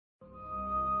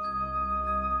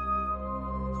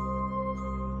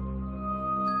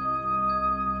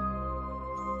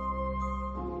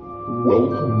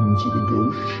Welcome to the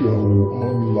Ghost Show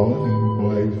online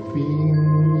by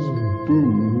fiends,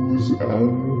 booze,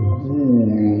 and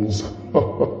ghouls.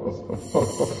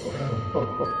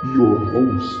 Your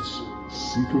hosts,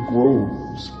 Seika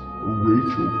Groves,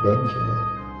 Rachel Benter,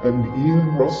 and Ian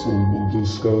Russell will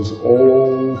discuss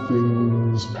all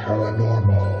things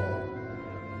paranormal.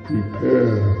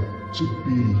 Prepare to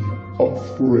be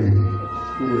afraid.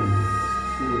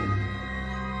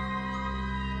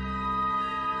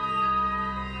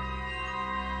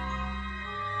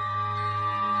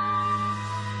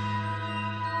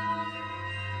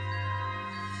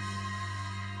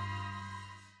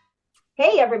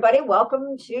 Hey everybody,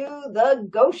 welcome to the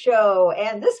Ghost Show.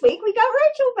 And this week we got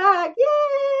Rachel back. Yay!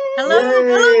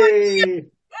 Hello.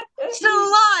 Still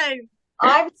alive.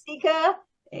 I'm Seika,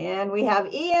 and we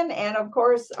have Ian, and of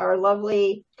course our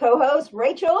lovely co-host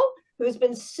Rachel, who's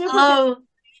been super good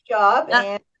job,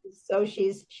 and so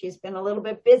she's been a little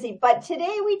bit busy. But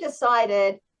today we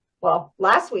decided, well,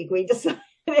 last week we decided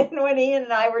when Ian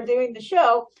and I were doing the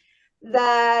show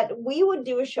that we would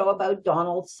do a show about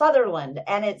Donald Sutherland.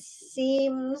 And it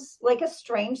seems like a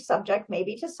strange subject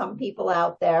maybe to some people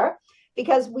out there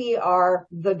because we are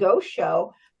the Ghost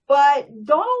Show. But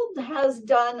Donald has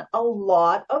done a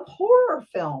lot of horror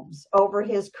films over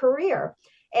his career.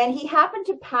 And he happened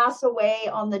to pass away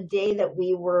on the day that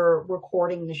we were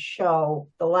recording the show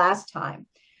the last time.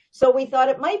 So we thought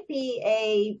it might be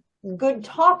a good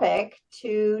topic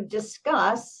to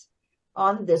discuss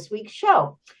on this week's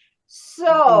show.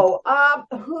 So,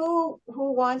 who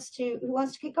wants to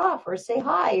kick off or say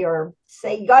hi or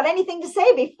say you got anything to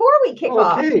say before we kick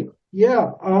off? Okay,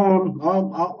 yeah,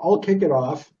 I'll kick it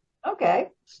off. Okay.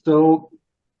 So,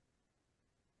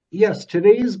 yes,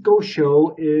 today's Ghost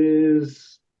Show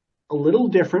is a little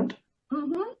different.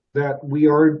 Mm-hmm. That we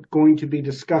are going to be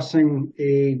discussing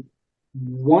a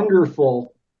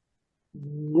wonderful,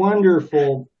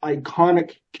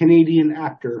 iconic Canadian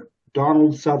actor,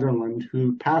 Donald Sutherland,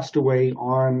 who passed away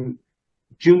on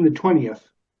June the 20th.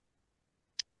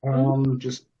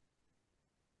 Just,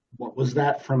 what was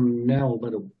that from now?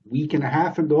 About a week and a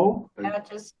half ago?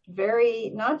 Just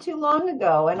not too long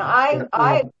ago. And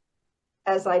I,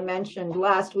 as I mentioned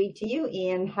last week to you,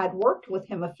 Ian, had worked with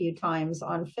him a few times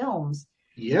on films.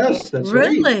 Yes, that's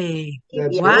really? Right.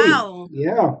 That's wow. Right.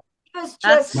 Yeah. That's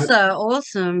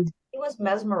awesome. He was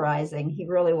mesmerizing. He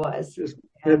really was. Just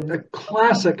a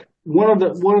classic, one of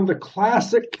the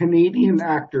classic Canadian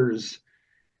actors.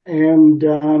 And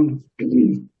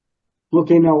okay,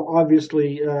 now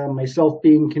obviously myself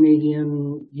being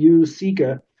Canadian, you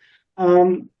Seika,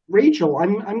 Rachel,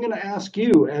 I'm going to ask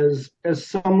you as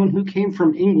someone who came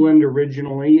from England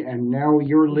originally, and now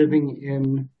you're living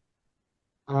in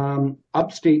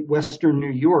upstate Western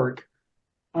New York.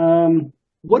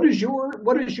 What is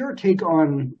your take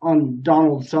on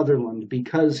Donald Sutherland?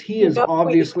 Because he is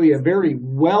obviously a very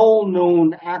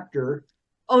well-known actor.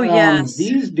 Oh yes.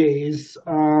 These days,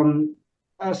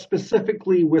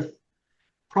 specifically with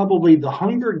probably the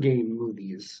Hunger Game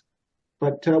movies.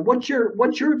 But what's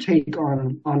your take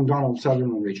on Donald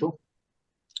Sutherland, Rachel?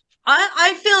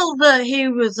 I feel that he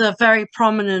was a very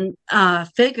prominent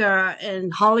figure in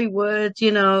Hollywood.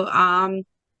 You know,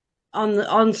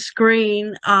 on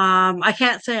screen. I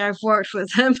can't say I've worked with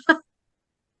him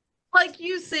like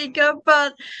you, Seika,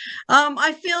 but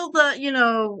I feel that, you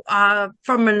know,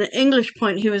 from an English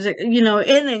point, he was, you know,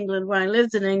 in England, when I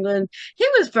lived in England, he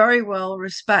was very well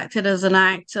respected as an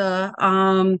actor,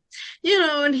 you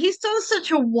know, and he's done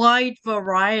such a wide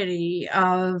variety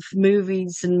of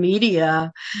movies and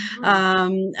media,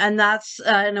 and that's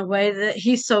in a way that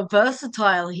he's so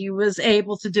versatile. He was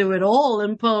able to do it all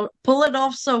and pull it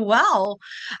off so well,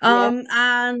 and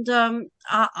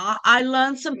I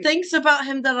learned some things about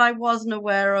him that I wasn't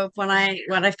aware of when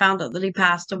I found out that he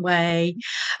passed away.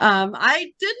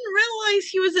 I didn't realize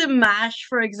he was in MASH,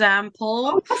 for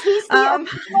example. Oh, he's the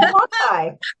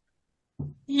guy.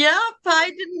 Yep,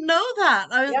 I didn't know that.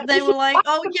 They were like,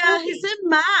 "Oh yeah, he's in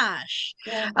MASH."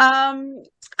 Yeah.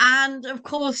 And of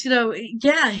course, you know,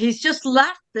 yeah, he's just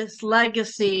left this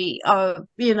legacy of,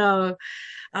 you know,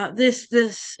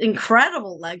 this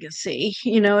incredible legacy,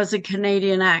 you know, as a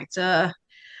Canadian actor.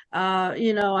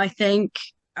 You know, I think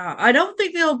I don't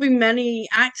think there'll be many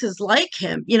actors like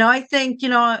him. You know, I think, you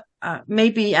know,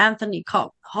 maybe Anthony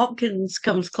Hopkins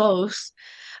comes close,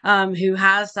 who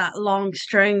has that long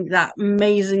string, that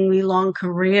amazingly long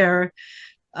career.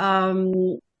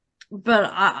 But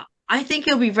I think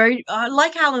he'll be very,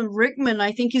 like Alan Rickman,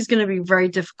 I think he's going to be very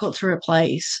difficult to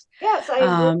replace. Yes,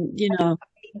 I agree. You know,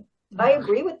 I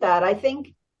agree with that. I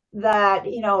think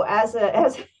that, you know, as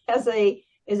a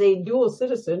is a dual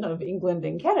citizen of England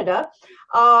and Canada.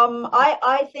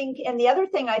 I think, and the other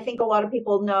thing I think a lot of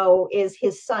people know is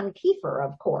his son Kiefer,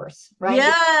 of course, right?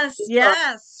 Yes,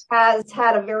 yes. Has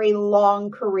had a very long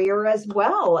career as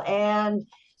well. And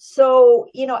so,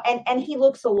 and he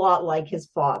looks a lot like his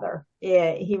father.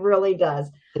 Yeah, he really does.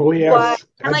 Oh, yes.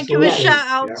 Can I give a shout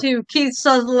out to Keith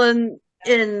Sutherland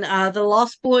in The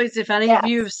Lost Boys, if any of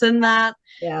you have seen that?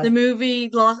 Yes. The movie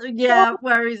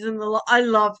where he's in I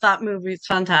love that movie. It's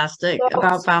fantastic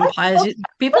about vampires.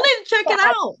 People need to check it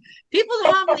out. People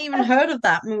haven't even heard of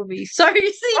that movie. So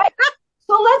you see, right.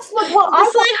 So let's look.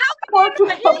 Well,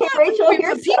 Rachel,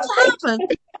 here's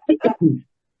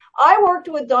I worked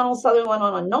with Donald Sutherland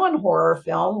on a non-horror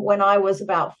film when I was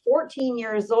about 14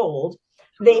 years old.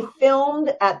 They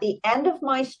filmed at the end of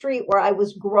my street where I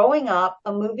was growing up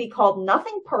a movie called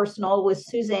Nothing Personal with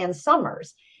Suzanne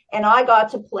Summers. And I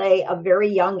got to play a very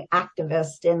young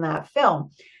activist in that film.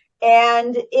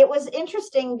 And it was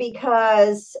interesting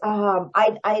because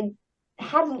I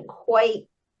hadn't quite,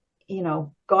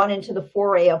 gone into the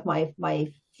foray of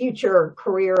my future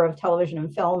career of television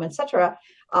and film, etc.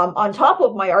 On top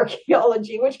of my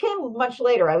archaeology, which came much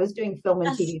later. I was doing film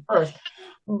and TV first.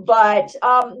 But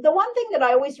the one thing that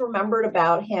I always remembered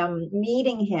about him,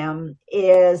 meeting him,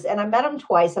 is, and I met him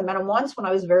twice. I met him once when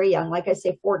I was very young, like I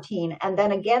say, 14, and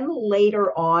then again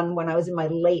later on when I was in my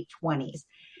late 20s.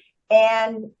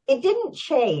 And it didn't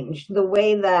change the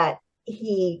way that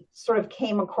he sort of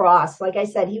came across. Like I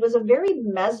said, he was a very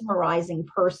mesmerizing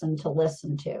person to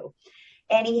listen to.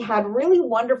 And he had really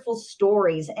wonderful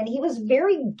stories, and he was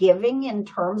very giving in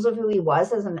terms of who he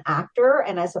was as an actor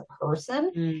and as a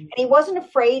person. And he wasn't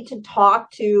afraid to talk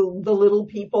to the little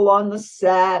people on the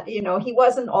set. He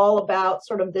wasn't all about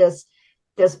sort of this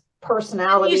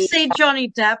personality. You say Johnny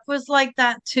Depp was like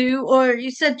that too, or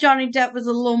you said Johnny Depp was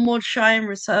a little more shy and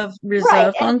reserved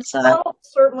right. on set? Donald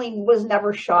certainly was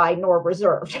never shy nor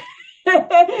reserved. But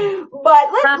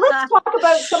let's talk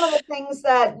about some of the things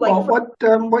that, like,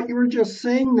 what you were just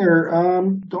saying there.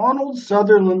 Donald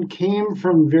Sutherland came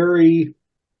from very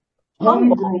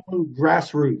homegrown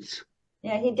grassroots.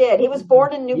 Yeah, he did. He was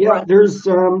born in New Brunswick.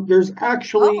 There's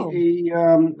actually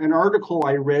an article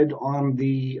I read on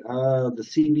the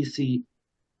CBC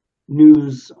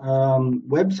News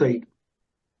website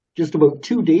just about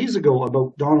 2 days ago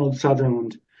about Donald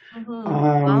Sutherland,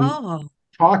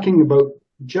 talking about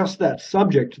just that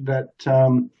subject, that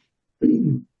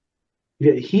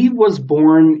he was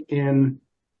born in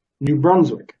New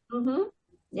Brunswick.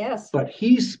 Yes. But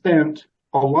he spent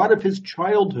a lot of his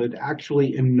childhood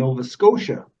actually in Nova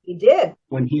Scotia. He did.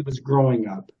 When he was growing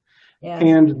up. Yes.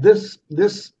 And this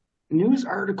news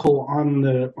article on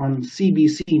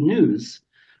CBC News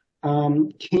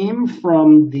came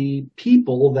from the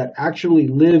people that actually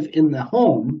live in the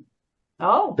home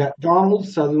that Donald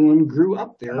Sutherland grew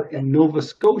up there in Nova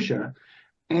Scotia.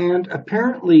 And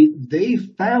apparently they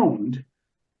found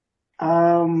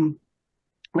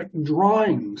like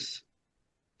drawings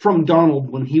from Donald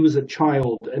when he was a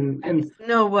child, and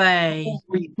no way.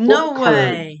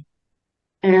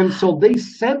 And so they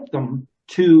sent them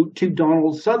to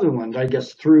Donald Sutherland, I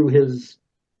guess through his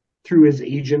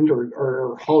agent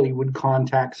or Hollywood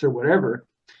contacts or whatever.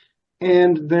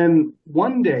 And then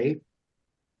one day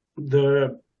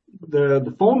the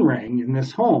phone rang in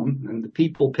this home, and the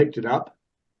people picked it up.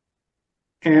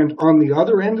 And on the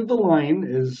other end of the line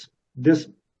is this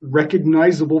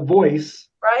recognizable voice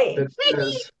that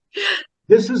says,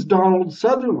 "This is Donald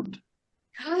Sutherland."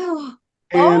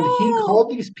 And he called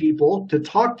these people to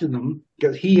talk to them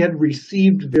because he had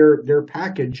received their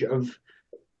package of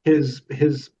his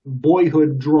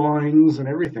boyhood drawings and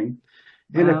everything.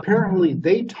 And apparently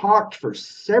they talked for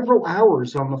several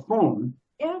hours on the phone.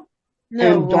 Yeah.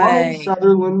 Donald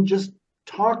Sutherland just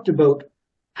talked about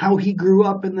how he grew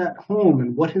up in that home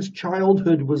and what his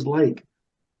childhood was like.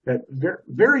 That very,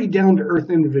 very down-to-earth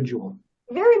individual.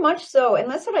 Very much so. And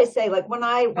that's what I say. Like when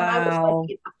I was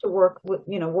lucky enough to work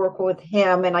with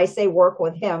him, and I say work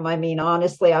with him, I mean,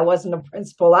 honestly, I wasn't a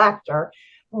principal actor,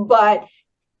 but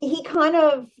he kind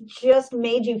of just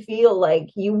made you feel like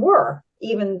you were,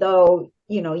 even though,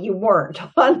 you weren't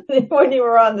when you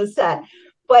were on the set.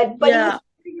 But he was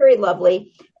very, very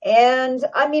lovely. And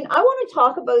I mean, I want to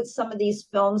talk about some of these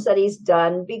films that he's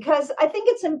done because I think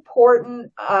it's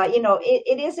important.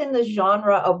 It is in the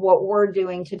genre of what we're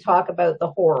doing to talk about the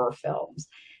horror films.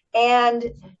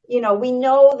 And, we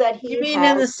know that he You mean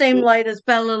in the same light as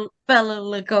Bela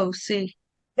Lugosi?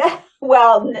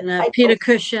 Well, and Peter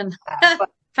Cushing.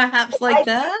 Perhaps like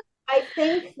that? I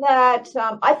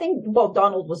think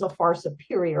Donald was a far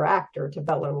superior actor to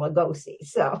Bela Lugosi.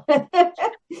 So, but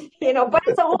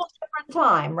it's a whole different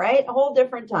time, right? A whole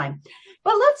different time.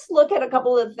 But let's look at a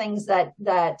couple of things that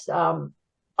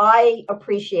I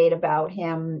appreciate about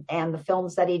him and the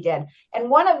films that he did. And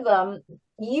one of them,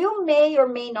 you may or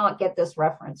may not get this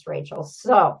reference, Rachel.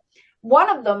 So one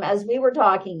of them, as we were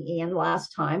talking, Ian,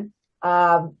 last time,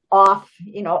 off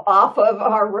of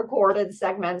our recorded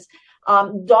segments,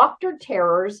 Dr.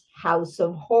 Terror's House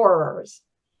of Horrors,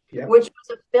 yep, which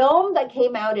was a film that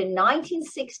came out in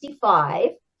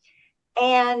 1965.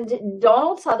 And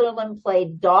Donald Sutherland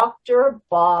played Dr.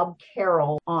 Bob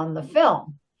Carroll on the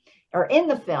film, or in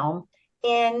the film.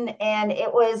 And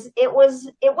it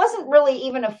wasn't really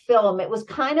even a film. It was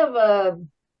kind of a,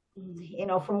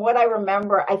 from what I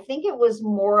remember, I think it was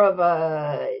more of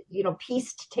a,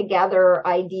 pieced together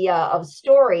idea of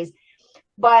stories.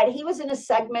 But he was in a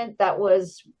segment that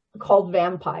was called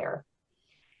Vampire.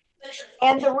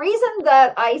 And the reason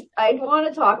that I want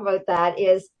to talk about that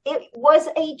is it was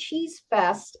a cheese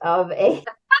fest of a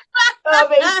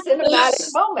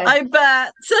cinematic moment. I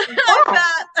bet.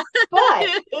 But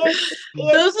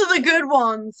those are the good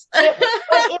ones.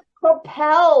 it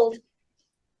propelled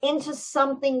into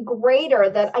something greater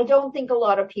that I don't think a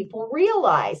lot of people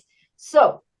realize.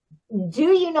 So,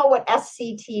 do you know what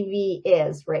SCTV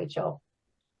is, Rachel?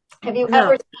 Have you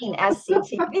ever seen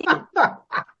SCTV?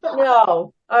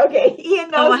 No. Okay. Ian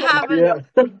knows. I haven't. Yeah.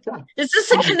 Is this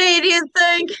a Canadian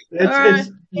thing?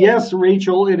 Yes,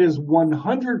 Rachel, it is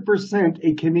 100%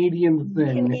 a Canadian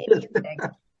thing.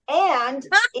 And do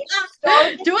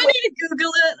I need to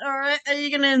Google it? All right. Are you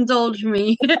going to indulge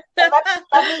me? let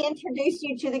me introduce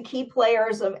you to the key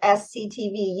players of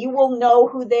SCTV. You will know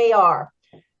who they are.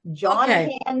 John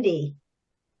Candy.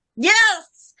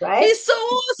 Yes. Right? He's so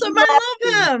awesome. I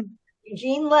love him.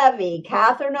 Eugene Levy,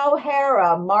 Catherine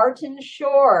O'Hara, Martin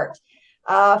Short,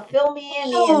 fill me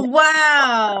in. Oh,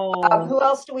 wow. Who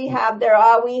else do we have there?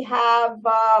 We have...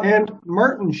 and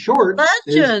Martin Short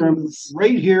is from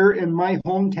right here in my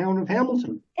hometown of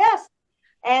Hamilton. Yes.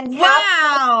 And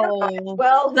wow.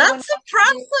 Well, that's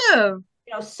impressive.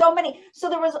 So many.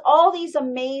 So there was all these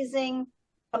amazing,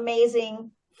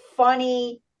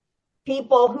 funny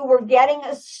people who were getting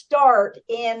a start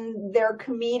in their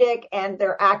comedic and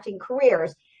their acting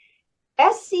careers.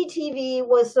 SCTV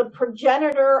was the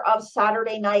progenitor of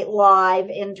Saturday Night Live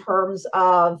in terms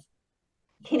of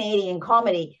Canadian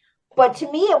comedy. But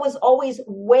to me, it was always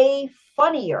way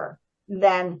funnier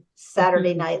than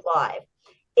Saturday Night Live.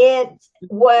 It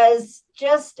was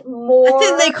just more... I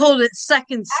think they called it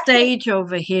second stage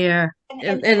over here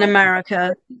in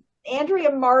America. Andrea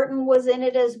Martin was in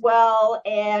it as well,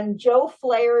 and Joe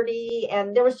Flaherty,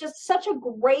 and there was just such a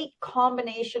great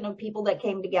combination of people that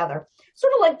came together,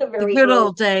 sort of like the very good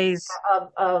old days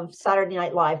of Saturday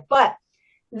Night Live. But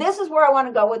this is where I want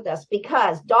to go with this,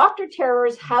 because Dr.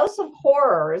 Terror's House of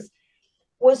Horrors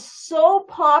was so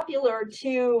popular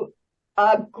to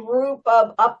a group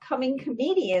of upcoming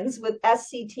comedians with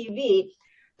SCTV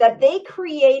that they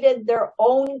created their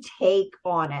own take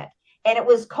on it. And it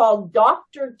was called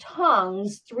Dr.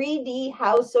 Tongue's 3D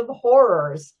House of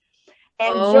Horrors.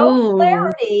 And Joe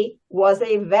Flaherty was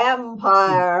a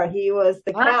vampire. He was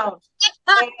the Count.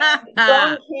 And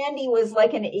John Candy was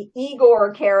like an Igor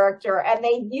character. And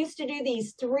they used to do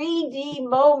these 3D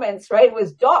moments, right? It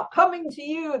was Doc coming to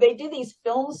you. They did these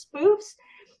film spoofs.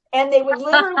 And they would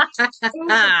literally move the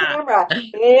camera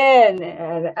in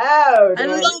and out. I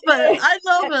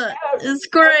love it. It's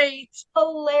great. It's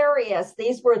hilarious.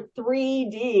 These were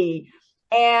 3D.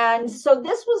 And so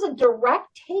this was a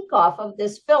direct takeoff of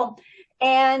this film.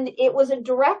 And it was a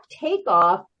direct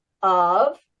takeoff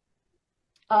of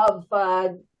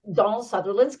Donald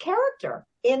Sutherland's character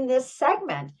in this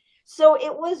segment. So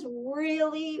it was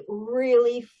really,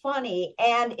 really funny.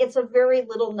 And it's a very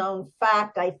little known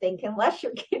fact, I think, unless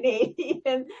you're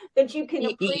Canadian, that you can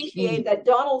appreciate that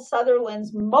Donald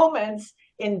Sutherland's moments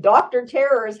in Dr.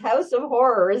 Terror's House of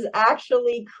Horrors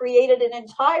actually created an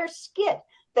entire skit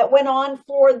that went on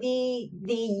for the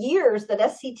years that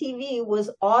SCTV was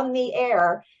on the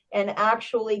air, and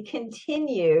actually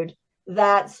continued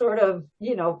that sort of,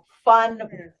 fun,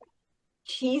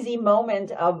 cheesy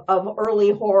moment of early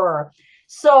horror.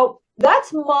 So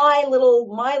that's my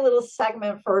little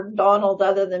segment for Donald,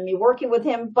 other than me working with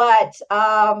him. But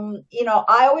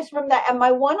I always remember that. And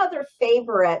my one other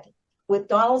favorite with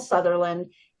Donald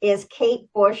Sutherland is Kate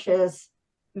Bush's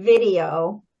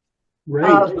video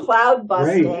of Cloud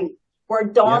Busting, where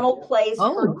Donald plays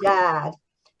her dad.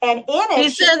 And in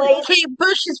it, she plays Kate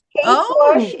Bush's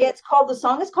Bush. The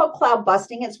song is called Cloud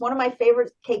Busting. It's one of my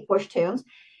favorite Kate Bush tunes.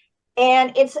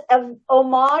 And it's an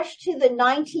homage to the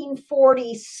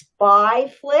 1940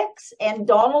 spy flicks. And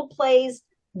Donald plays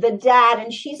the dad,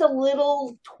 and she's a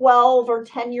little 12 or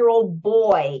 10-year-old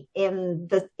boy in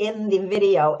the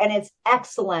video, and it's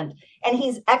excellent. And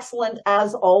he's excellent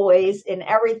as always in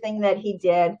everything that he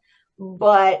did.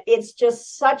 But it's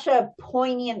just such a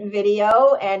poignant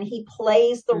video, and he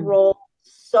plays the role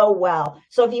so well.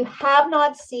 So if you have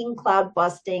not seen Cloud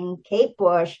Busting, Kate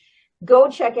Bush, go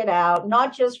check it out,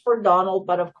 not just for Donald,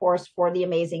 but of course for the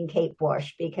amazing Kate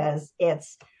Bush, because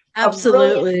it's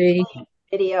absolutely a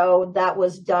video that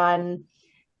was done.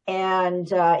 And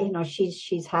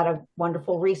she's had a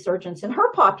wonderful resurgence in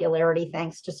her popularity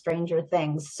thanks to Stranger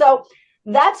Things. So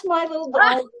that's my little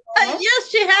Donald. Yes,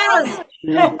 she has,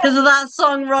 because of that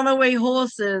song "Runaway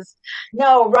Horses."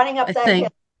 No, running up that hill.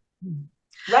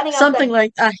 Running something up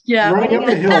like that. Yeah, running up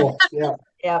the hill.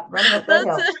 Yeah, running up the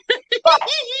hill. But,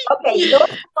 okay,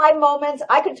 those 5 moments.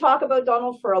 I could talk about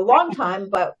Donald for a long time,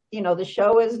 but the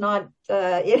show is not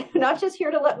just here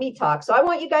to let me talk. So I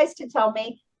want you guys to tell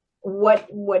me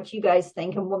what you guys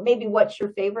think, and maybe what's your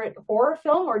favorite horror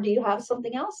film, or do you have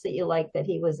something else that you like that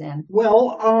he was in?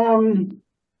 Well,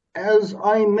 as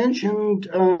I mentioned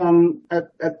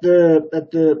at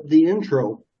the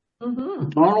intro,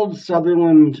 Donald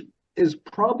Sutherland is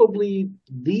probably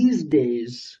these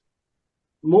days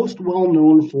most well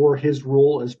known for his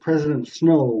role as President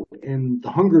Snow in the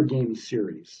Hunger Games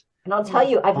series. And I'll tell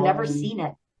you, I've never seen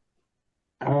it.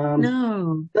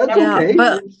 No, that's okay.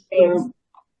 But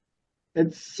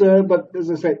but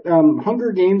as I say,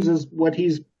 Hunger Games is what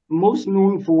he's most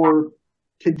known for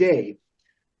today.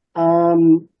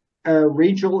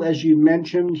 Rachel, as you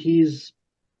mentioned, he's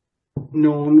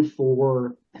known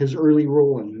for his early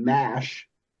role in MASH.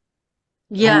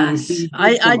 Yes,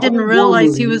 I didn't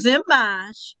realize he was in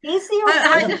MASH.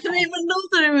 I didn't even know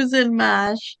that he was in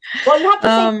MASH. Well, you have to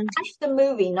say MASH the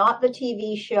movie, not the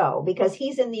TV show, because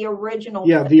he's in the original.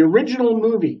 Yeah, the original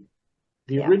movie.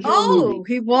 The original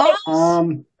movie. He was.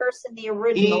 Person, the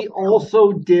original. He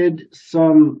also did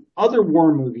some other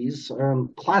war movies,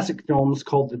 classic films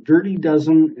called The Dirty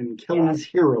Dozen and Kelly's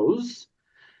Heroes.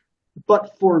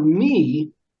 But for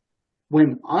me,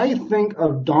 when I think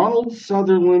of Donald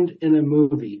Sutherland in a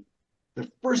movie, the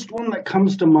first one that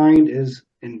comes to mind is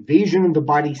Invasion of the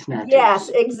Body Snatchers. Yes,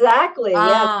 exactly.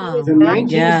 Yes, the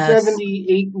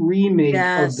 1978 remake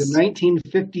of the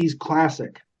 1950s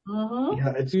classic.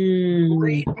 Yeah, it's a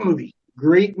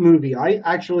great movie. I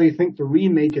actually think the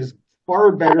remake is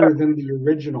far better than the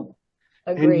original.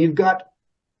 Agreed. And you've got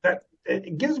that.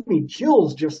 It gives me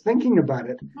chills just thinking about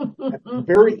it. At the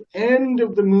very end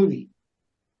of the movie,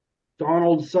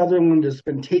 Donald Sutherland has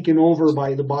been taken over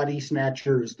by the body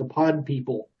snatchers, the pod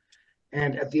people.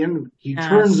 And at the end, he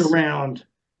turns around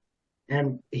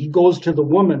and he goes to the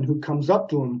woman who comes up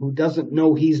to him, who doesn't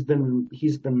know he's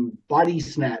been body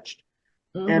snatched.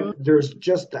 And there's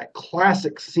just that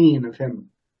classic scene of him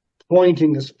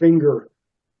pointing his finger.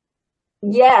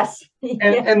 Yes.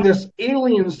 And this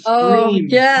alien scream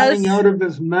coming out of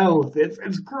his mouth.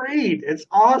 It's great. It's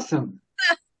awesome.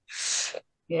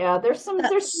 Yeah, there's some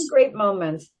great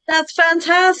moments. That's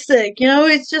fantastic.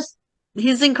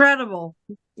 He's incredible.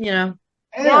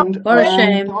 And what a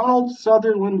shame. Donald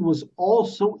Sutherland was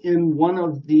also in one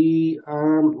of the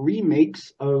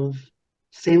remakes of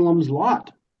Salem's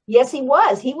Lot. Yes, he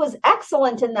was. He was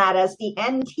excellent in that as the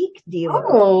antique dealer.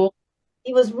 Oh.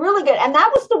 He was really good. And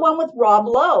that was the one with Rob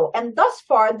Lowe. And thus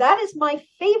far, that is my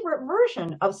favorite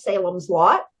version of Salem's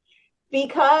Lot,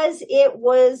 because it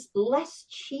was less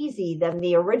cheesy than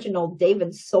the original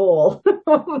David Soul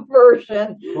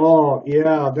version. Oh,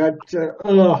 yeah. That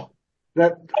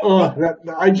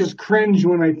I just cringe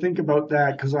when I think about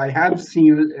that, because I have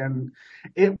seen it and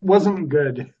it wasn't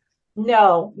good.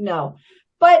 No.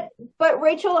 But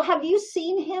Rachel, have you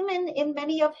seen him in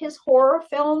many of his horror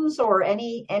films, or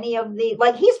any of the,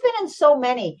 like, he's been in so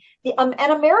many. An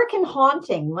American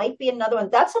Haunting might be another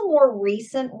one. That's a more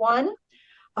recent one.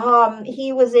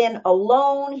 He was in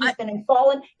Alone. He's been in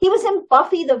Fallen. He was in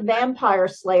Buffy the Vampire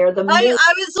Slayer. I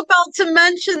was about to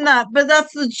mention that, but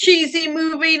that's the cheesy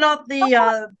movie, not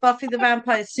the Buffy the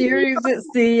Vampire series. It's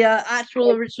the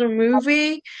actual original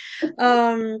movie.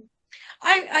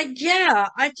 I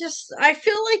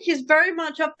feel like he's very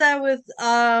much up there with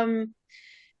Alan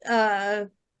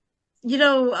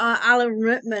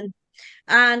Rickman.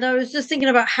 And I was just thinking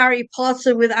about Harry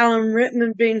Potter, with Alan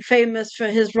Rickman being famous for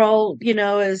his role,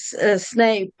 as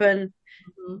Snape and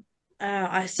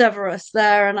Severus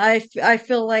there. And I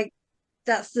feel like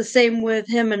that's the same with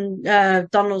him and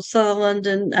Donald Sutherland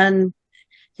and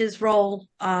his role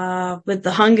with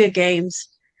the Hunger Games.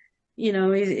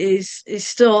 is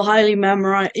still highly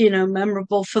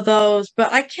memorable for those.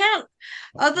 But I can't,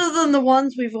 other than the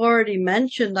ones we've already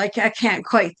mentioned, I can't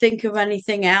quite think of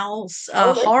anything else,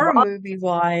 horror movie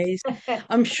wise.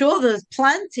 I'm sure there's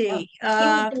plenty. He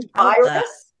was in out there.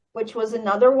 Virus, which was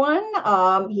another one.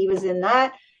 He was in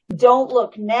that. Don't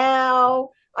Look Now.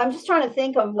 I'm just trying to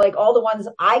think of like all the ones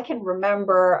I can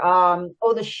remember.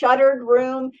 The Shuttered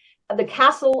Room, The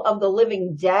Castle of the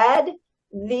Living Dead.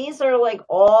 These are like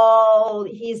all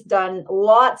he's done,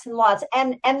 lots and lots.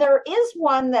 And there is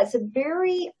one that's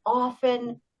very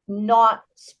often not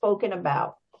spoken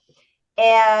about.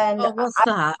 And what's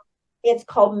that? It's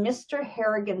called Mr.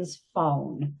 Harrigan's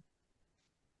Phone.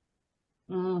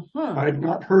 Mm-hmm. I've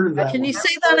not heard of that. Can you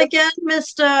say that again,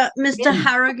 Mr.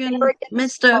 Harrigan?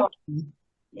 Mr.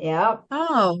 Yeah.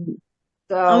 Oh,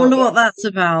 so I wonder what that's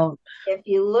about. If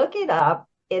you look it up,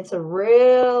 it's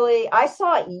I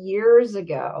saw it years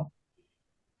ago.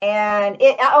 And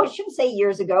I shouldn't say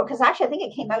years ago, because actually I think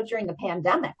it came out during the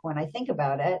pandemic when I think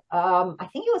about it. I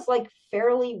think it was like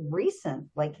fairly recent,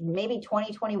 like maybe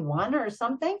 2021 or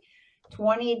something.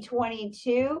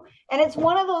 2022, and it's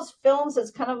one of those films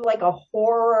that's kind of like a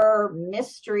horror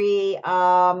mystery,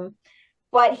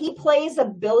 but he plays a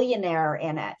billionaire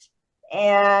in it,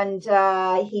 and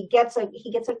he gives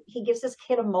this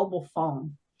kid a mobile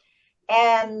phone,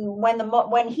 and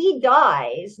when he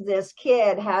dies, this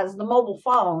kid has the mobile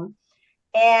phone,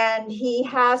 and he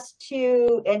has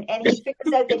to and he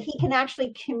figures out that he can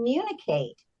actually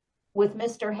communicate with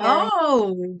Mr.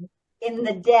 Harrington in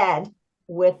the dead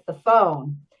with the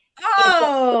phone.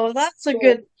 That's a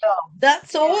good film.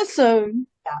 That's awesome.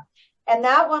 Yeah. And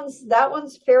that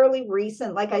one's fairly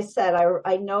recent. Like I said,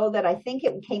 I know that I think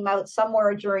it came out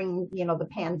somewhere during, the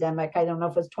pandemic. I don't know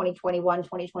if it was 2021,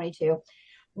 2022,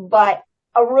 but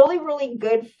a really, really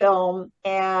good film,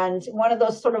 and one of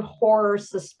those sort of horror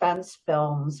suspense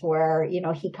films where, he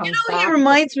comes back. He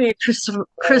reminds me of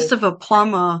Christopher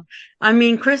Plummer. I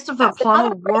mean, Christopher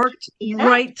Plummer worked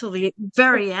right till the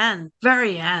very end.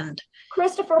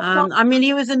 Christopher Plummer. I mean,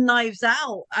 he was in Knives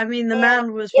Out. I mean, the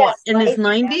man was in his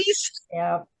 90s?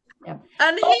 Yeah.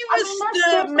 And he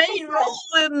was the main role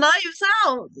in Knives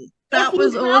Out. That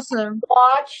was awesome.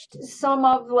 Watched some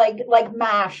of like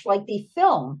MASH, like the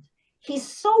film. He's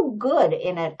so good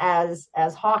in it as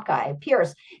Hawkeye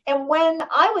Pierce. And when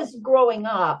I was growing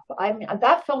up,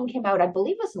 that film came out, I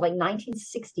believe it was like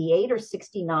 1968 or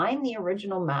 69, the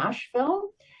original MASH film.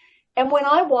 And when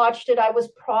I watched it, I was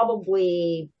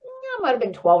probably, I might have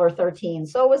been 12 or 13.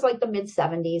 So it was like the mid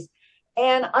 70s.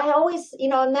 And I always,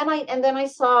 and then I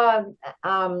saw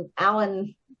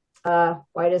Alan,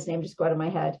 why did his name just go out of my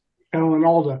head? Alan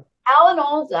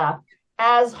Alda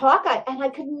as Hawkeye, and I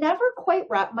could never quite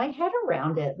wrap my head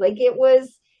around it. Like it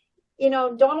was,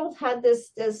 Donald had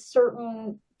this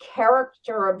certain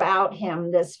character about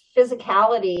him, this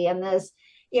physicality and this,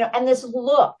 and this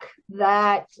look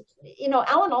that,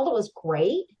 Alan Alda was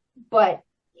great, but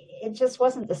it just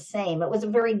wasn't the same. It was a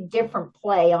very different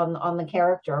play on the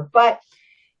character. But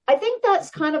I think that's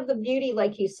kind of the beauty,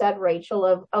 like you said,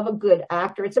 Rachel, of a good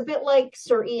actor. It's a bit like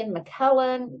Sir Ian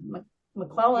McKellen. Yes.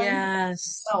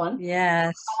 McClellan.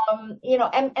 Yes.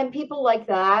 And people like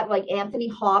that, like Anthony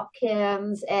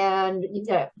Hopkins and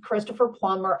Christopher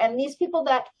Plummer, and these people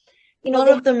that, a lot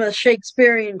of them are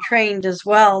Shakespearean trained as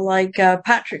well, like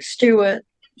Patrick Stewart.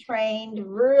 Trained,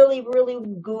 really, really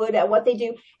good at what they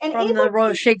do, and from the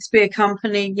Royal Shakespeare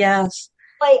Company. Yes,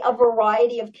 play a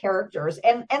variety of characters,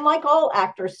 and like all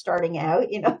actors starting out,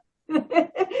 yeah, we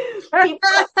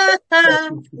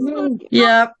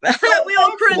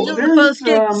all cringe at the first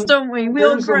gigs, don't we? We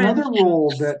all cringe. There's another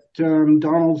role that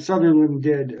Donald Sutherland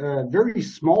did, a very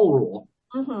small role,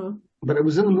 but it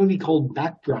was in a movie called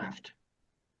Backdraft.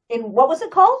 In what was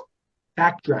it called?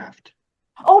 Backdraft.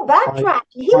 Oh, Backdraft.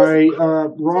 By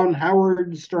Ron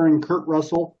Howard, starring Kurt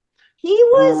Russell. He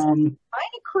was kind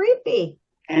of creepy.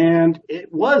 And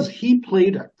he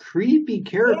played a creepy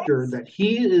character that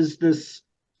he is this,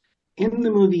 in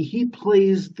the movie, he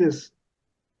plays this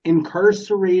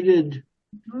incarcerated,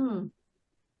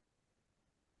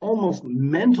 almost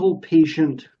mental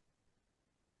patient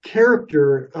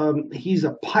character. He's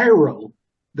a pyro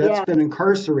that's been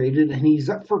incarcerated, and he's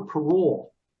up for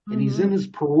parole. And he's in his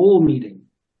parole meeting.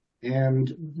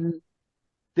 And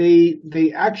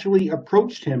they actually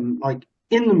approached him, like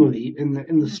in the movie,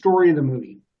 in the story of the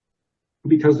movie,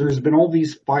 because there's been all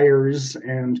these fires,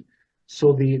 and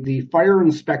so the fire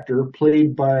inspector,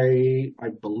 played by, I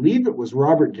believe it was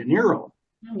Robert De Niro,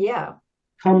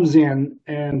 comes in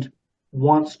and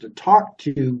wants to talk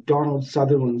to Donald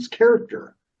Sutherland's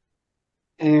character,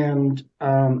 and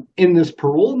in this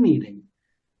parole meeting,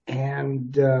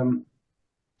 and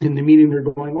in the meeting, they're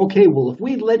going, okay, well, if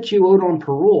we let you out on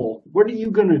parole, what are you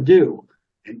going to do?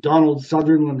 And Donald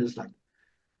Sutherland is like,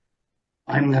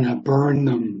 I'm going to burn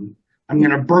them. I'm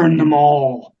going to burn them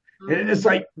all. It's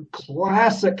like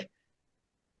classic,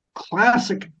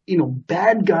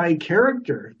 bad guy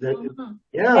character. That,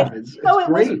 yeah, it's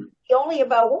great. Only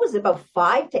about, what was it, about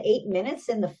 5 to 8 minutes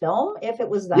in the film, if it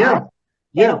was that?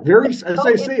 Yeah, as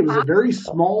I say, it was a very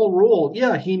small role.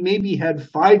 Yeah, he maybe had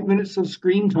 5 minutes of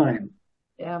screen time.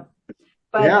 Yeah.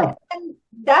 But and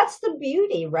that's the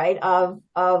beauty, right, of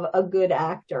a good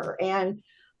actor. And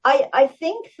I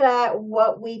think that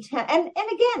what we tend, and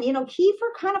again,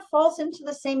 Kiefer kind of falls into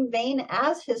the same vein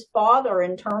as his father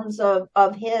in terms of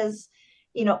his,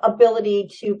 ability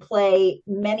to play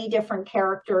many different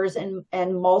characters and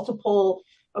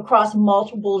across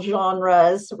multiple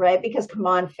genres, right? Because come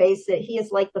on, face it, he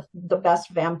is like the best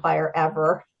vampire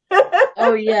ever.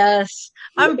 Oh yes,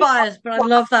 I'm biased, but I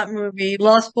love that movie.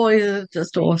 Lost Boys is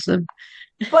just awesome.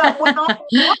 But when I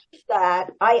watched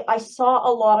that, I saw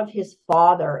a lot of his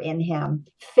father in him.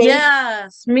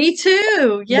 Yes, me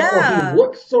too. Yeah, he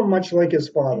looks so much like his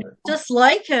father, just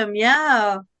like him.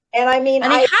 Yeah, and I mean,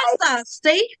 and he has that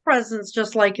stage presence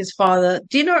just like his father.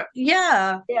 Do you know?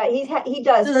 Yeah, he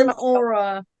does. There's an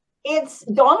aura.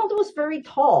 Donald was very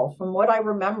tall from what I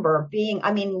remember being.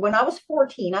 I mean, when I was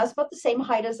 14, I was about the same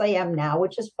height as I am now,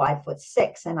 which is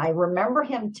 5'6", and I remember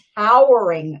him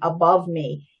towering above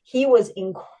me. He was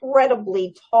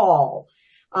incredibly tall.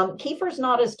 Kiefer's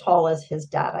not as tall as his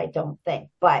dad, I don't think,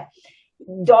 but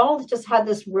Donald just had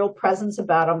this real presence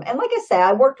about him. And like I say,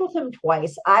 I worked with him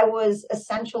twice. I was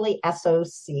essentially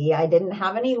SOC. I didn't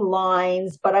have any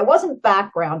lines, but I wasn't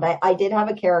background. I did have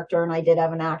a character, and I did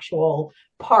have an actual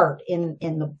part in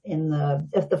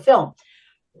the film.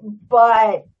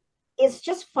 But it's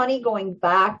just funny going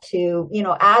back to,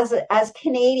 as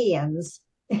Canadians,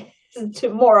 to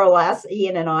more or less,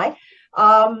 Ian and I,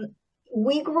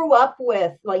 we grew up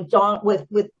with like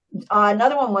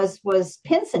another one was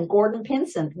Pinson. Gordon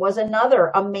Pinson was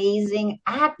another amazing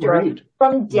actor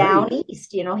from down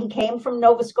east. He came from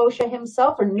Nova Scotia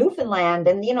himself, or Newfoundland.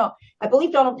 And, I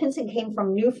believe Donald Pinson came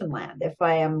from Newfoundland, if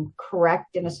I am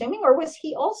correct in assuming, or was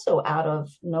he also out of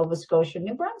Nova Scotia,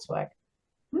 New Brunswick?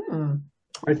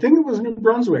 I think it was New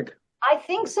Brunswick. I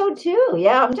think so too.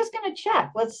 Yeah, I'm just going to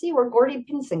check. Let's see where Gordon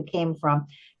Pinson came from,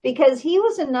 because he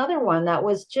was another one that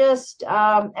was just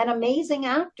an amazing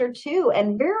actor too,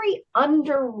 and very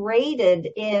underrated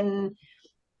in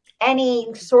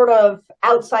any sort of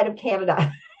outside of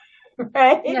Canada,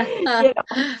 right? Yeah.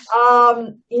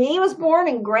 He was born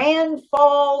in Grand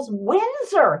Falls,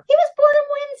 Windsor. He was born in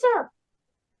Windsor.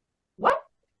 What?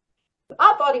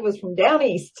 I thought he was from down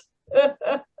east. I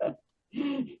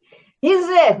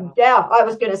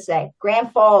was going to say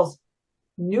Grand Falls,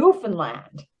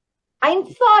 Newfoundland. I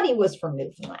thought he was from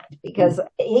Newfoundland because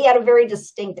he had a very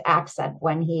distinct accent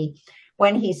when he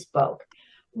spoke.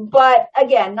 But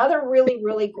again, another really,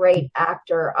 really great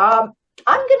actor. I'm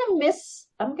gonna miss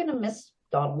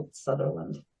Donald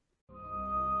Sutherland.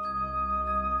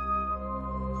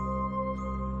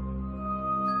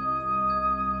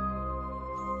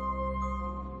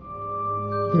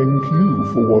 Thank you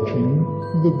for watching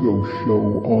The Ghost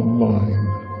Show Online.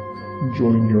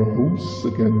 Join your hosts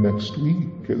again next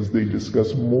week as they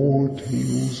discuss more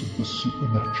tales of the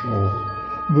supernatural,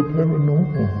 the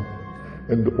paranormal,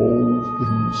 and all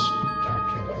things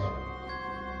spectacular.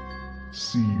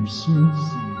 See you soon.